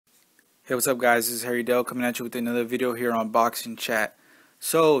Hey, what's up, guys? This is Harry Dell coming at you with another video here on Boxing Chat.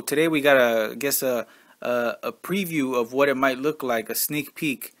 So today we got a preview of what it might look like, a sneak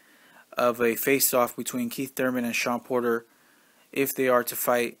peek of a face-off between Keith Thurman and Shawn Porter if they are to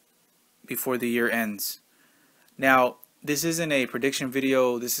fight before the year ends. Now, this isn't a prediction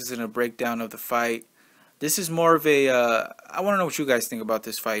video. This isn't a breakdown of the fight. This is more of a I want to know what you guys think about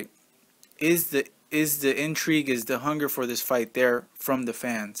this fight. Is the intrigue, is the hunger for this fight there from the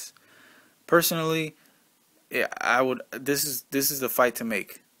fans? Personally, yeah, I would. This is the fight to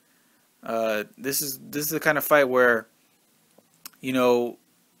make. This is the kind of fight where, you know,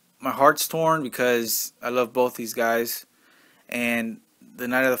 my heart's torn because I love both these guys, and the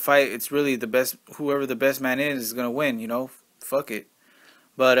night of the fight, it's really the best. Whoever the best man is gonna win. You know, fuck it.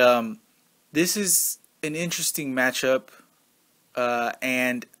 But this is an interesting matchup,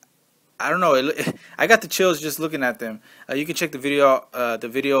 and I don't know. I got the chills just looking at them. You can check the video.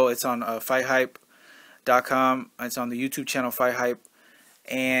 It's on FightHype.com. It's on the YouTube channel Fight Hype.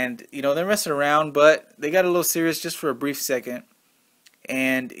 And you know they're messing around, but they got a little serious just for a brief second,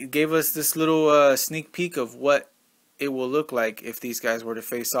 and it gave us this little sneak peek of what it will look like if these guys were to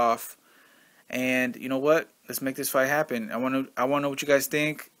face off. And you know what? Let's make this fight happen. I want to know what you guys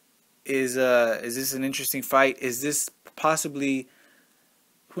think. Is this an interesting fight? Is this possibly,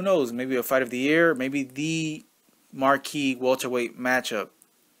 who knows, maybe a fight of the year, maybe the marquee welterweight matchup?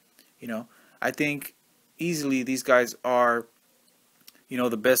 You know, I think easily these guys are, you know,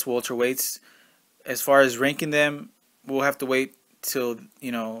 the best welterweights. As far as ranking them, we'll have to wait till,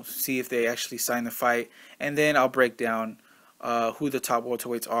 you know, see if they actually sign the fight, and then I'll break down who the top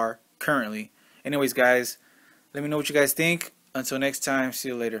welterweights are currently. Anyways, guys, let me know what you guys think. Until next time, see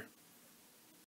you later.